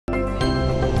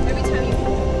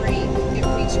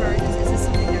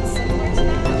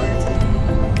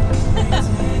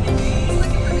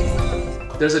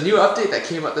There's a new update that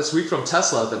came out this week from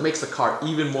Tesla that makes the car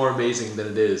even more amazing than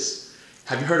it is.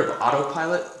 Have you heard of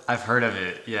Autopilot? I've heard of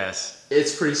it, yes.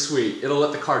 It's pretty sweet. It'll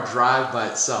let the car drive by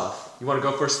itself. You want to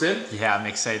go for a spin? Yeah, I'm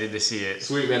excited to see it.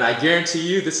 Sweet, man. I guarantee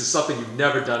you this is something you've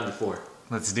never done before.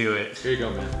 Let's do it. Here you go,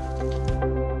 man.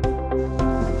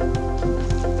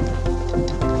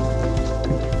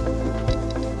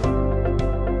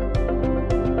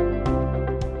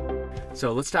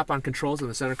 So let's tap on controls in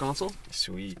the center console.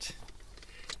 Sweet.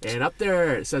 And up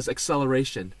there it says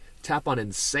acceleration. Tap on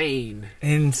insane.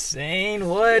 Insane?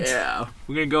 What? Yeah,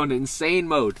 we're gonna go into insane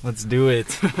mode. Let's do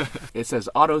it. It says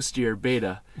auto steer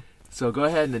beta. So go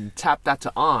ahead and tap that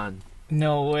to on.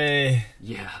 No way.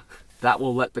 Yeah, that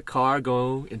will let the car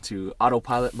go into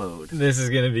autopilot mode. This is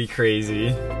gonna be crazy.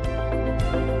 It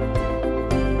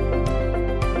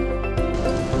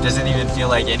doesn't even feel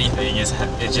like anything.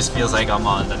 It just feels like I'm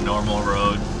on the normal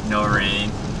road, no rain.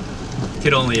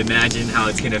 Could only imagine how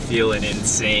it's gonna feel in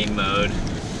insane mode.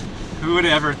 Who would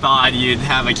have ever thought you'd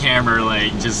have a camera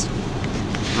like just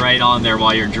right on there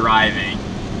while you're driving?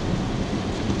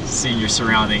 Seeing your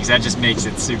surroundings, that just makes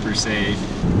it super safe.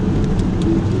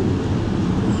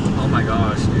 Oh my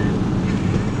gosh,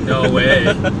 dude. No way.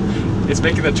 It's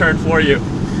making the turn for you.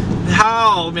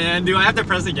 How, man? Do I have to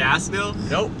press the gas still?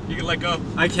 Nope, you can let go.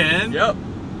 I can? Yep.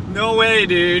 No way,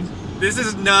 dude. This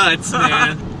is nuts,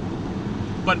 man.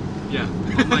 But, yeah.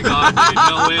 Oh my god, dude,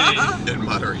 no way. In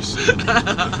moderation.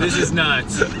 This is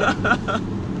nuts.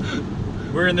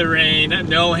 We're in the rain,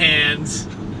 no hands.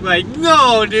 Like,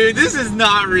 no, dude, this is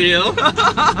not real.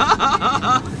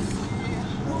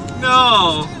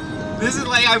 No. This is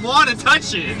like, I want to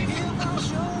touch it.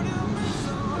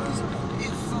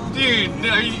 Dude,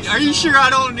 are you sure I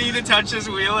don't need to touch this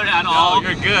wheel at all? Oh,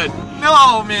 you're good.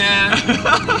 No, man.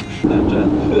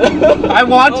 I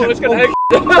want to. It's gonna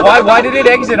Why did it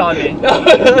exit on me?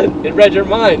 It read your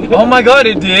mind. Oh my god,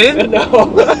 it did? No.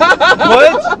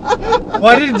 What?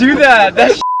 Why did it do that?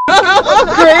 That's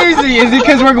crazy. Is it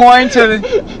because we're going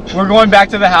back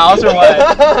to the house or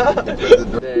what?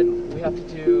 Then we have to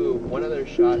do one other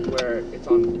shot where it's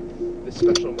on this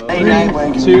special mode.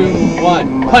 3, 2,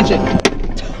 1, punch it.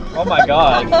 Oh my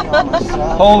god.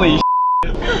 Holy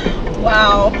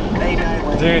Wow.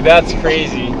 dude, that's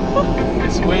crazy.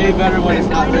 It's way better when it's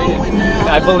not raining.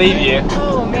 I believe you.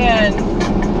 Oh man.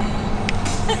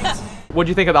 What'd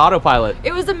you think of the autopilot?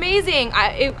 It was amazing.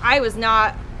 I was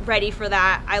not ready for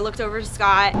that. I looked over to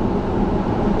Scott.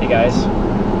 Hey guys.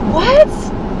 What?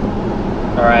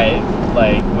 Alright,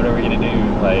 like, what are we gonna do?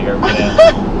 Like, are we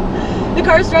gonna... The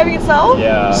car's driving itself?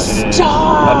 Yeah, it is.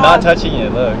 Stop. I'm not touching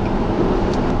it, look.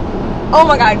 Oh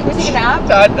my god, can we take a nap?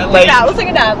 Like, Yeah, let's take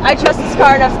a nap. I trust this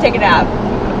car enough to take a nap.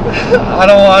 I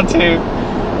don't want to.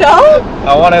 No?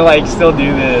 I want to, like, still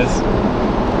do this.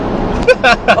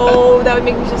 Oh, that would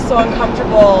make me just so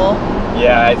uncomfortable.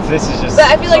 Yeah, this is just. But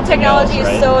I feel like technology else,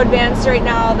 right? is so advanced right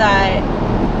now that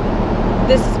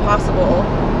this is possible.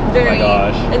 Very, oh my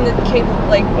gosh. and the people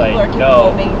are capable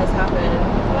of making this happen.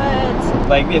 What?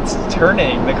 Like, it's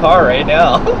turning the car right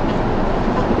now.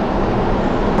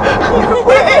 No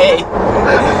way!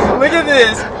 Look at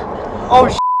this! Oh,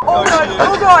 Oh god,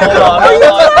 oh god!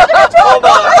 Hold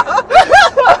on.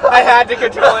 I had to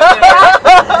control it there.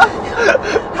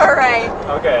 Alright.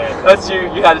 Okay. That's you.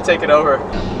 You had to take it over.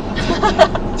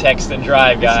 Text and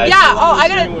drive, guys. Yeah, oh, I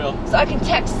gotta. So I can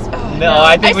text. Oh, No,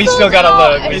 I think we still gotta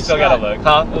look. We still gotta look,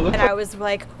 huh? And I was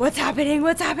like, what's happening?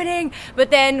 What's happening? But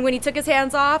then when he took his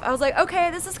hands off, I was like, okay,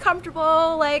 this is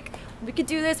comfortable. Like, we could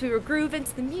do this. We were grooving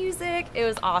to the music. It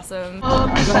was awesome.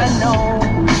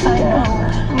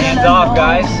 Hands off,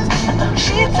 guys.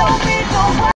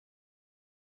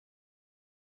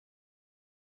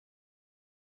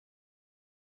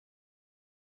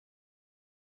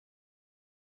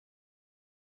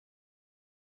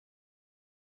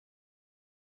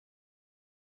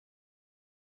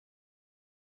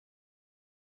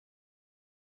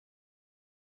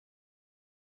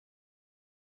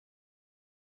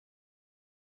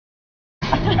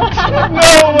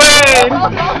 No way!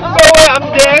 No way! I'm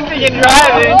dancing and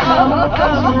driving.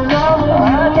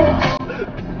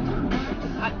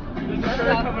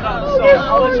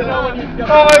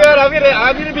 Oh my god! I'm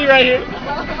gonna be right here.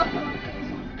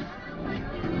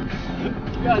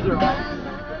 You guys are awesome.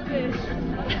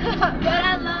 But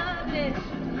I love it.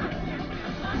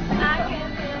 I can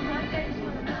feel my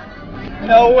face.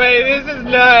 No way! This is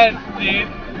nuts, dude.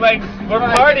 Like, we're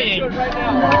partying right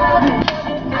now.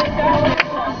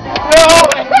 No!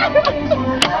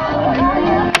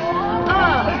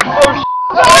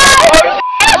 Oh,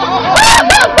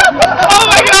 oh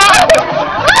my god!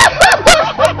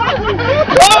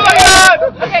 Oh my god!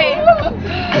 Okay.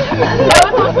 That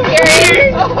was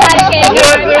can't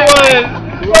Yes, it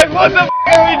was. Like, what the f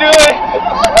are we doing?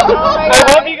 I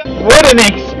hope you guys. What an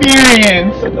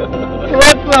experience!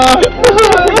 What the? Oh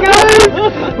my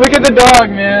God! Look at the dog,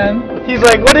 man. He's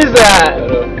like, what is that?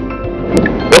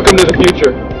 Welcome to the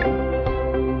future.